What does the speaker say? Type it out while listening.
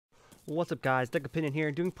What's up, guys? Duck Opinion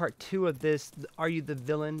here, doing part 2 of this, are you the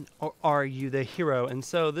villain or are you the hero? And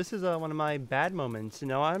so this is one of my bad moments. You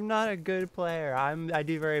know, I'm not a good player. I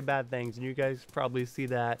do very bad things, and you guys probably see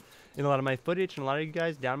that in a lot of my footage, and a lot of you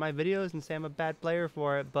guys down my videos and say I'm a bad player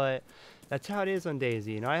for it, but that's how it is on Dayz.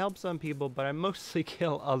 You know, I help some people, but I mostly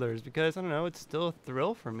kill others because, I don't know, it's still a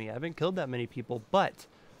thrill for me. I haven't killed that many people, but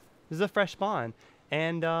this is a fresh spawn.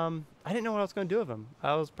 And I didn't know what I was going to do with him.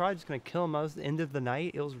 I was probably just going to kill him. I was at the end of the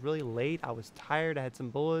night. It was really late. I was tired. I had some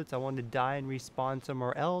bullets. I wanted to die and respawn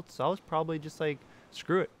somewhere else. So I was probably just like,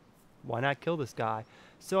 screw it. Why not kill this guy?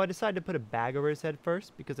 So I decided to put a bag over his head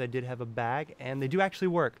first because I did have a bag. And they do actually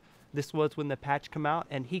work. This was when the patch came out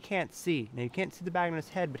and he can't see. Now you can't see the bag on his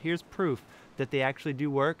head, but here's proof that they actually do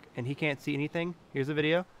work and he can't see anything. Here's a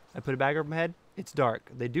video. I put a bag over my head. It's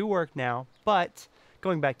dark. They do work now. But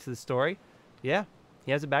going back to the story, yeah.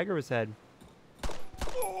 He has a bag over his head.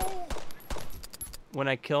 When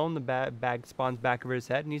I kill him, the bag spawns back over his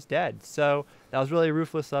head and he's dead. So that was really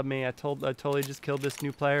ruthless of me. I totally just killed this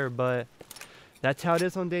new player, but that's how it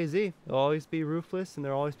is on Dayz. There'll always be ruthless and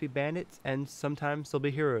there'll always be bandits, and sometimes there'll be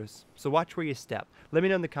heroes. So watch where you step. Let me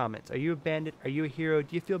know in the comments. Are you a bandit? Are you a hero?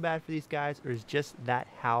 Do you feel bad for these guys, or is just that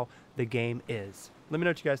how the game is? Let me know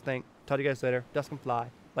what you guys think. Talk to you guys later. Dust can fly.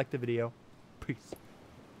 Like the video. Peace.